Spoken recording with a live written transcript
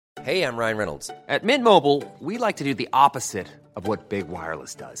Hey, I'm Ryan Reynolds. At Mint Mobile, we like to do the opposite of what Big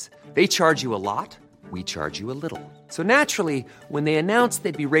Wireless does. They charge you a lot, we charge you a little. So naturally, when they announced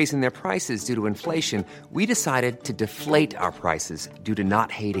they'd be raising their prices due to inflation, we decided to deflate our prices due to not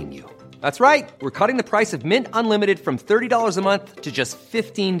hating you. That's right. We're cutting the price of Mint Unlimited from $30 a month to just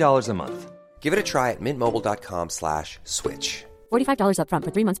 $15 a month. Give it a try at mintmobile.com/switch. $45 up front for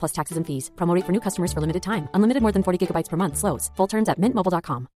 3 months plus taxes and fees. Promo rate for new customers for limited time. Unlimited more than 40 gigabytes per month. Slows full terms at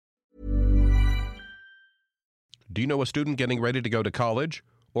mintmobile.com. Do you know a student getting ready to go to college?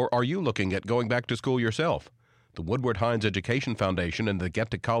 Or are you looking at going back to school yourself? The Woodward Hines Education Foundation and the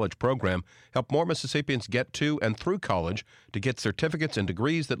Get to College program help more Mississippians get to and through college to get certificates and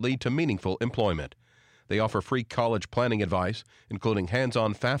degrees that lead to meaningful employment. They offer free college planning advice, including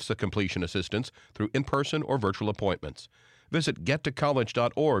hands-on FAFSA completion assistance through in-person or virtual appointments. Visit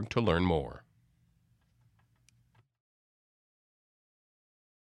gettocollege.org to learn more.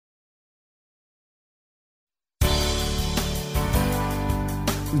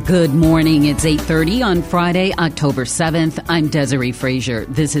 Good morning. It's 8:30 on Friday, October 7th. I'm Desiree Frazier.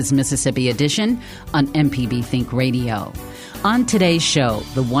 This is Mississippi Edition on MPB Think Radio. On today's show,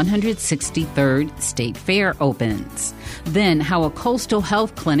 the 163rd State Fair opens. Then, how a coastal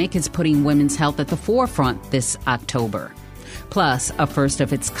health clinic is putting women's health at the forefront this October. Plus, a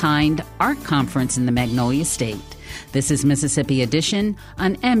first-of-its-kind art conference in the Magnolia State. This is Mississippi Edition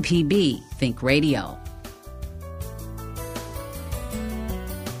on MPB Think Radio.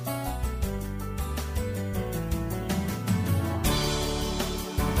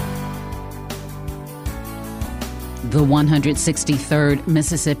 The 163rd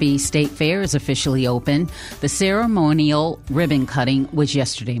Mississippi State Fair is officially open. The ceremonial ribbon cutting was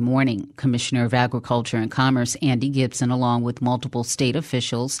yesterday morning. Commissioner of Agriculture and Commerce Andy Gibson, along with multiple state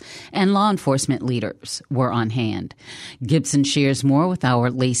officials and law enforcement leaders, were on hand. Gibson shares more with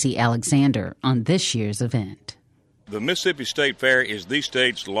our Lacey Alexander on this year's event. The Mississippi State Fair is the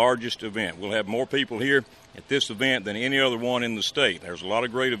state's largest event. We'll have more people here at this event than any other one in the state. There's a lot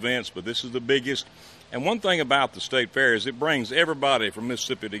of great events, but this is the biggest. And one thing about the State Fair is it brings everybody from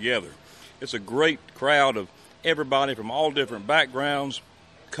Mississippi together. It's a great crowd of everybody from all different backgrounds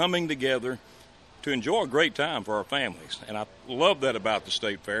coming together to enjoy a great time for our families. And I love that about the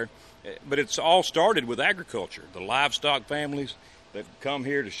State Fair. But it's all started with agriculture, the livestock families that come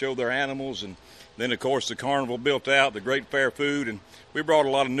here to show their animals. And then, of course, the carnival built out, the great fair food. And we brought a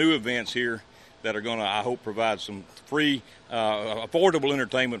lot of new events here that are going to, I hope, provide some free, affordable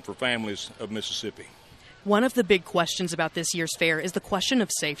entertainment for families of Mississippi. One of the big questions about this year's fair is the question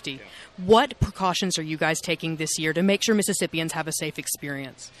of safety. What precautions are you guys taking this year to make sure Mississippians have a safe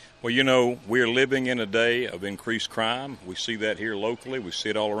experience? Well, you know, we're living in a day of increased crime. We see that here locally. We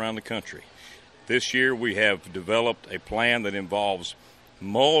see it all around the country. This year we have developed a plan that involves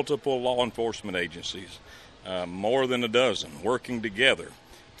multiple law enforcement agencies, more than a dozen, working together.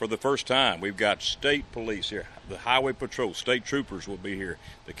 For the first time, we've got state police here. The Highway Patrol, state troopers will be here.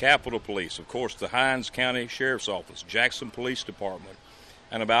 The Capitol Police, of course, the Hinds County Sheriff's Office, Jackson Police Department,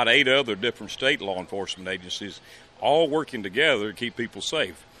 and about 8 other different state law enforcement agencies, all working together to keep people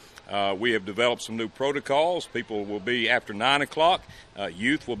safe. We have developed some new protocols. People will be, after 9 o'clock,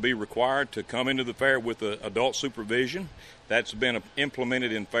 youth will be required to come into the fair with adult supervision. That's been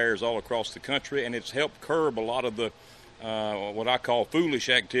implemented in fairs all across the country, and it's helped curb a lot of the what I call foolish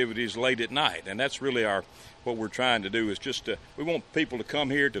activities late at night. And that's really what we're trying to do is just we want people to come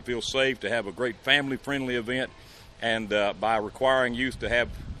here to feel safe, to have a great family-friendly event, and by requiring youth to have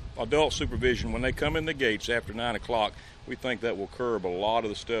adult supervision when they come in the gates after 9 o'clock, we think that will curb a lot of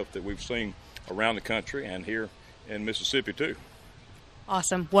the stuff that we've seen around the country and here in Mississippi too.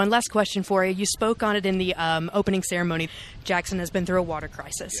 Awesome. One last question for you. You spoke on it in the opening ceremony. Jackson has been through a water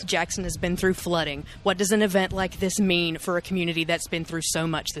crisis. Yeah. Jackson has been through flooding. What does an event like this mean for a community that's been through so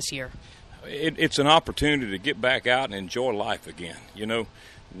much this year? It's an opportunity to get back out and enjoy life again. You know,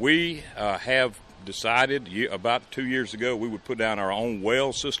 we have decided about 2 years ago we would put down our own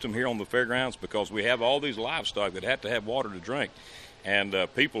well system here on the fairgrounds because we have all these livestock that have to have water to drink. And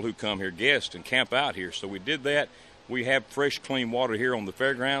people who come here, guests, and camp out here. So we did that. We have fresh, clean water here on the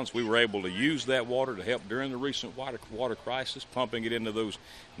fairgrounds. We were able to use that water to help during the recent water crisis, pumping it into those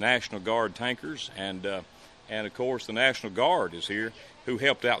National Guard tankers. And of course, the National Guard is here, who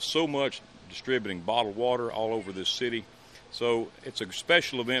helped out so much distributing bottled water all over this city. So it's a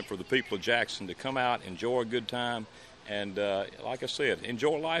special event for the people of Jackson to come out, enjoy a good time, and like I said,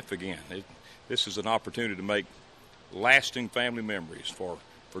 enjoy life again. This is an opportunity to make lasting family memories for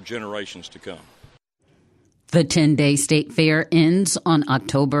generations to come. The 10-day state fair ends on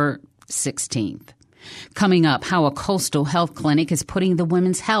October 16th. Coming up, how a coastal health clinic is putting the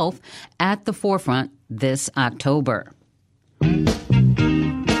women's health at the forefront this October.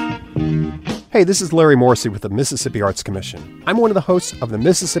 Hey, this is Larry Morrissey with the Mississippi Arts Commission. I'm one of the hosts of the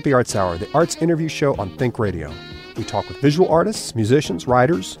Mississippi Arts Hour, the arts interview show on Think Radio. We talk with visual artists, musicians,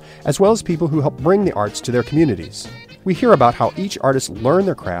 writers, as well as people who help bring the arts to their communities. We hear about how each artist learned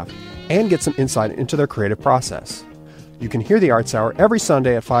their craft and get some insight into their creative process. You can hear the Arts Hour every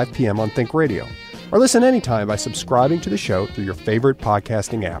Sunday at 5 p.m. on Think Radio, or listen anytime by subscribing to the show through your favorite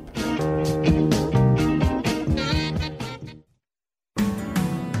podcasting app.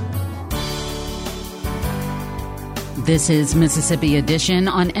 This is Mississippi Edition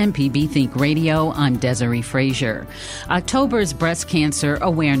on MPB Think Radio. I'm Desiree Frazier. October is Breast Cancer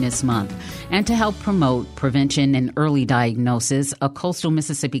Awareness Month. And to help promote prevention and early diagnosis, a coastal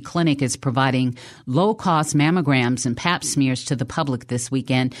Mississippi clinic is providing low-cost mammograms and pap smears to the public this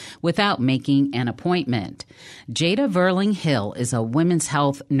weekend without making an appointment. Jada Verling Hill is a women's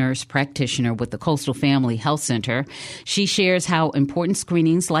health nurse practitioner with the Coastal Family Health Center. She shares how important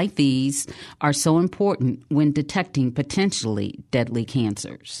screenings like these are so important when detecting potentially deadly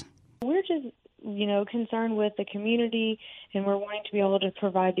cancers. We're just, concerned with the community, and we're wanting to be able to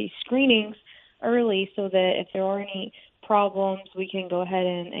provide these screenings early so that if there are any problems, we can go ahead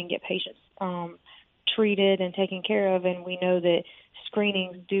and get patients treated and taken care of. And we know that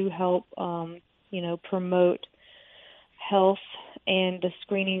screenings do help, promote health, and the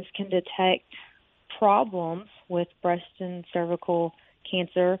screenings can detect problems with breast and cervical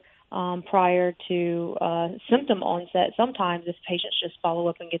cancer prior to symptom onset. Sometimes if patients just follow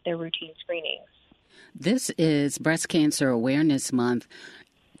up and get their routine screenings. This is Breast Cancer Awareness Month.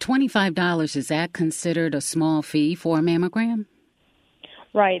 $25, is that considered a small fee for a mammogram?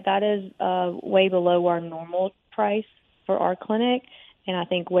 Right. That is way below our normal price for our clinic, and I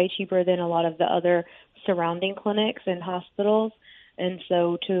think way cheaper than a lot of the other surrounding clinics and hospitals. And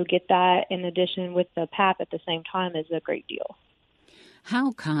so to get that in addition with the PAP at the same time is a great deal.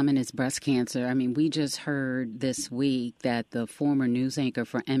 How common is breast cancer? I mean, we just heard this week that the former news anchor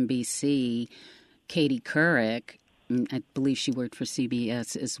for NBC, Katie Couric, I believe she worked for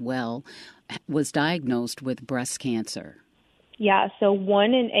CBS as well, was diagnosed with breast cancer. Yeah, so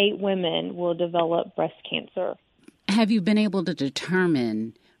 1 in 8 women will develop breast cancer. Have you been able to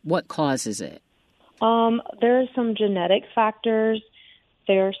determine what causes it? There are some genetic factors.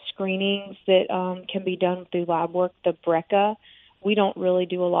 There are screenings that can be done through lab work, the BRCA. We don't really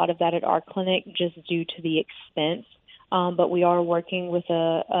do a lot of that at our clinic just due to the expense, but we are working with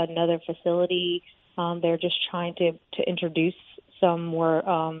another facility. They're just trying to introduce some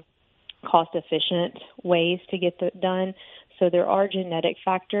more cost-efficient ways to get that done. So there are genetic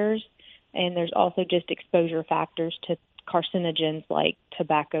factors, and there's also just exposure factors to carcinogens like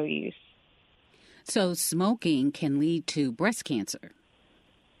tobacco use. So smoking can lead to breast cancer?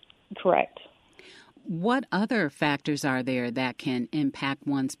 Correct. What other factors are there that can impact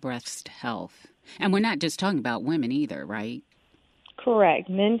one's breast health? And we're not just talking about women either, right? Correct.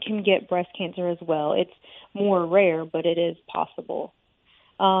 Men can get breast cancer as well. It's more rare, but it is possible.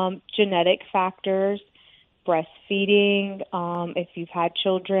 Genetic factors, breastfeeding, if you've had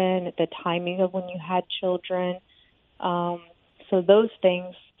children, the timing of when you had children. So those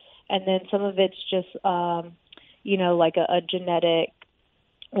things. And then some of it's just, like a genetic,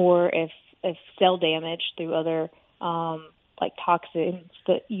 or if cell damage through other like toxins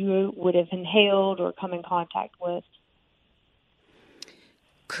that you would have inhaled or come in contact with.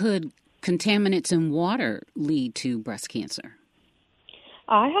 Could contaminants in water lead to breast cancer?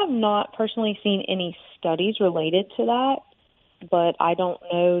 I have not personally seen any studies related to that, but I don't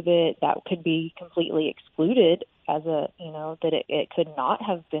know that could be completely excluded as that it could not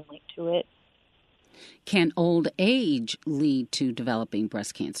have been linked to it. Can old age lead to developing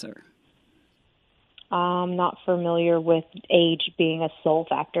breast cancer? I'm not familiar with age being a sole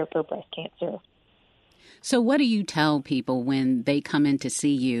factor for breast cancer. So what do you tell people when they come in to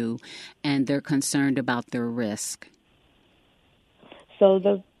see you and they're concerned about their risk? So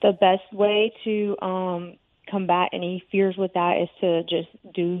the best way to combat any fears with that is to just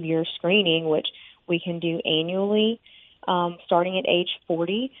do your screening, which we can do annually, starting at age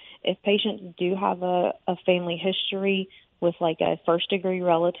 40. If patients do have a family history with like a first-degree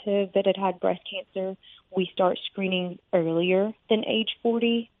relative that had breast cancer, we start screening earlier than age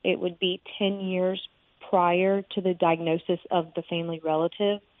 40. It would be 10 years prior to the diagnosis of the family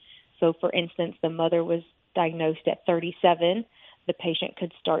relative. So, for instance, the mother was diagnosed at 37. The patient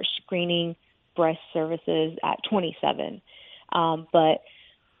could start screening breast services at 27. But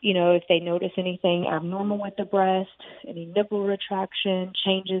if they notice anything abnormal with the breast, any nipple retraction,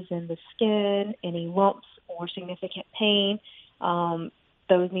 changes in the skin, any lumps or significant pain,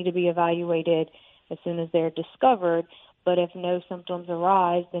 those need to be evaluated as soon as they're discovered. But if no symptoms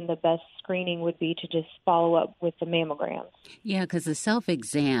arise, then the best screening would be to just follow up with the mammograms. Yeah, because the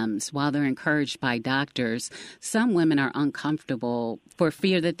self-exams, while they're encouraged by doctors, some women are uncomfortable for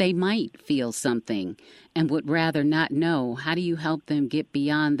fear that they might feel something and would rather not know. How do you help them get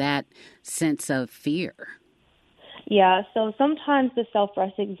beyond that sense of fear? Yeah, so sometimes the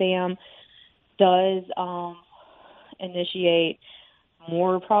self-breast exam does initiate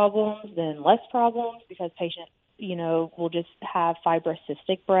more problems than less problems because patients will just have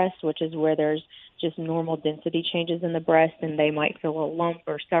fibrocystic breasts, which is where there's just normal density changes in the breast, and they might feel a lump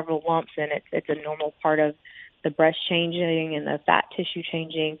or several lumps, and it's a normal part of the breast changing and the fat tissue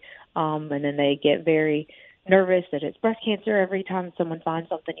changing, and then they get very nervous that it's breast cancer. Every time someone finds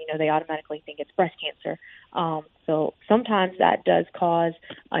something, they automatically think it's breast cancer. So sometimes that does cause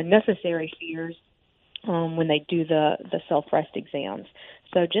unnecessary fears when they do the self-breast exams.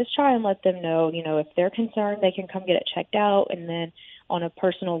 So just try and let them know, if they're concerned, they can come get it checked out. And then on a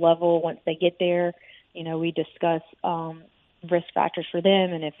personal level, once they get there, we discuss risk factors for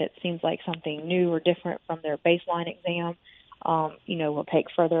them. And if it seems like something new or different from their baseline exam, we'll take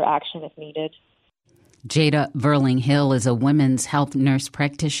further action if needed. Jada Verling Hill is a women's health nurse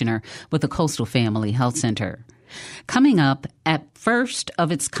practitioner with the Coastal Family Health Center. Coming up, at first of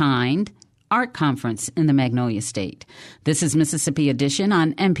its kind, Art Conference in the Magnolia State. This is Mississippi Edition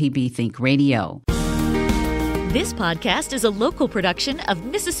on MPB Think Radio. This podcast is a local production of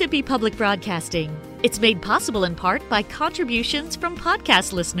Mississippi Public Broadcasting. It's made possible in part by contributions from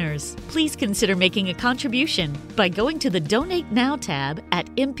podcast listeners. Please consider making a contribution by going to the Donate Now tab at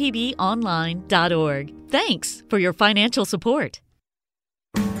mpbonline.org. Thanks for your financial support.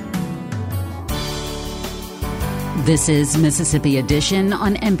 This is Mississippi Edition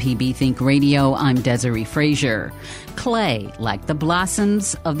on MPB Think Radio. I'm Desiree Frazier. Clay, like the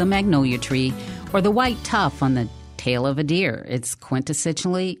blossoms of the magnolia tree or the white tuft on the tail of a deer. It's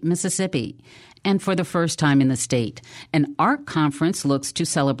quintessentially Mississippi. And for the first time in the state, an art conference looks to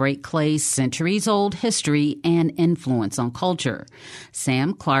celebrate clay's centuries-old history and influence on culture.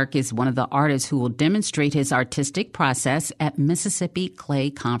 Sam Clark is one of the artists who will demonstrate his artistic process at Mississippi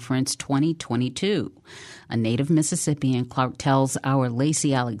Clay Conference 2022. A native Mississippian, Clark tells our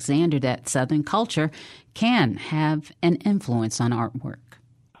Lacey Alexander that Southern culture can have an influence on artwork.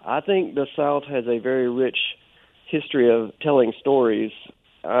 I think the South has a very rich history of telling stories.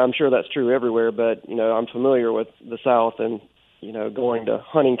 I'm sure that's true everywhere, but, I'm familiar with the South and, going to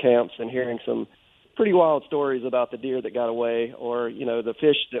hunting camps and hearing some pretty wild stories about the deer that got away or, the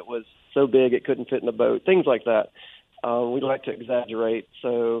fish that was so big it couldn't fit in the boat, things like that. We like to exaggerate.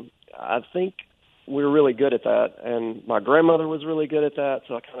 So I think we're really good at that. And my grandmother was really good at that,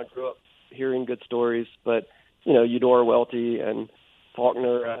 so I kind of grew up hearing good stories. But, Eudora Welty and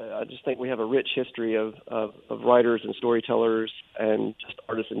Faulkner, I just think we have a rich history of writers and storytellers and just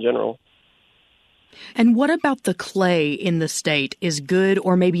artists in general. And what about the clay in the state is good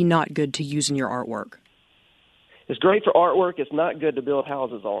or maybe not good to use in your artwork? It's great for artwork. It's not good to build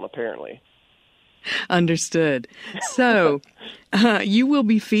houses on, apparently. Understood. So, you will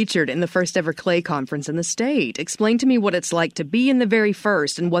be featured in the first ever Clay Conference in the state. Explain to me what it's like to be in the very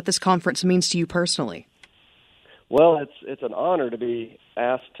first and what this conference means to you personally. Well, it's an honor to be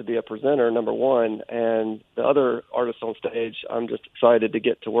asked to be a presenter, number one, and the other artists on stage, I'm just excited to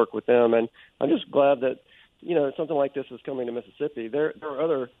get to work with them, and I'm just glad that, something like this is coming to Mississippi. There are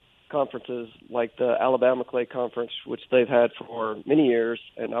other conferences like the Alabama Clay Conference, which they've had for many years,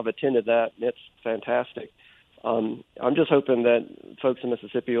 and I've attended that, and it's fantastic. I'm just hoping that folks in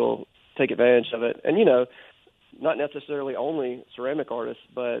Mississippi will take advantage of it, and, not necessarily only ceramic artists,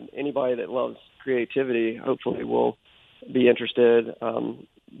 but anybody that loves creativity hopefully will be interested.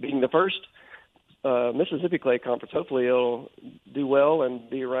 Being the first Mississippi Clay Conference, hopefully it'll do well and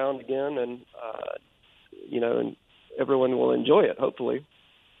be around again, and and everyone will enjoy it, hopefully.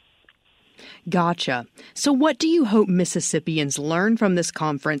 Gotcha. So what do you hope Mississippians learn from this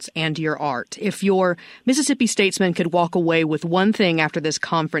conference and your art? If your Mississippi statesmen could walk away with one thing after this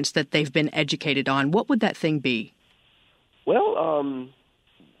conference that they've been educated on, what would that thing be? Well,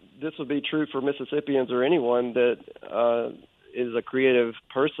 this would be true for Mississippians or anyone that is a creative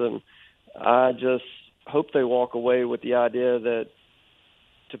person. I just hope they walk away with the idea that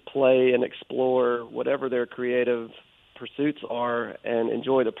to play and explore whatever their creative pursuits are and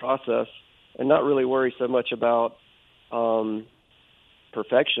enjoy the process and not really worry so much about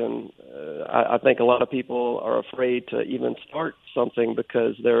perfection. I think a lot of people are afraid to even start something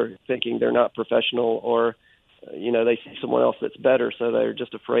because they're thinking they're not professional, or they see someone else that's better, so they're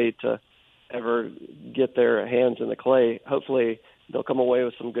just afraid to ever get their hands in the clay. Hopefully they'll come away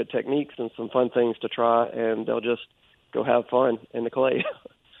with some good techniques and some fun things to try, and they'll just go have fun in the clay.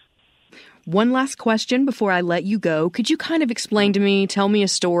 One last question before I let you go. Could you kind of explain to me, tell me a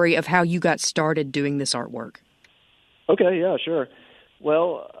story of how you got started doing this artwork? Okay, yeah, sure.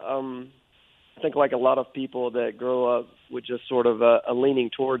 Well, I think like a lot of people that grow up with just sort of a leaning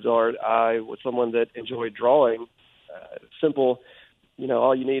towards art, I was someone that enjoyed drawing. Simple,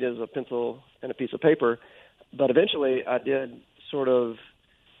 all you need is a pencil and a piece of paper. But eventually I did sort of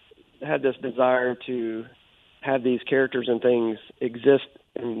had this desire to have these characters and things exist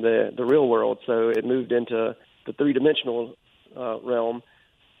in the real world. So it moved into the three-dimensional realm,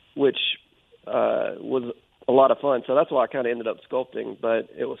 which was a lot of fun. So that's why I kind of ended up sculpting. But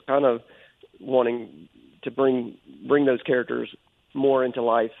it was kind of wanting to bring those characters more into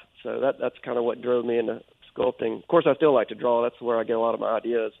life. So that's kind of what drove me into sculpting. Of course, I still like to draw. That's where I get a lot of my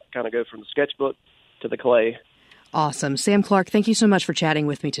ideas. I kind of go from the sketchbook to the clay. Awesome. Sam Clark, thank you so much for chatting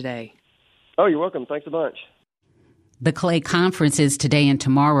with me today. Oh, you're welcome. Thanks a bunch. The Clay Conference is today and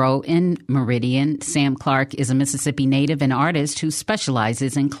tomorrow in Meridian. Sam Clark is a Mississippi native and artist who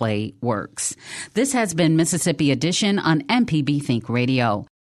specializes in clay works. This has been Mississippi Edition on MPB Think Radio.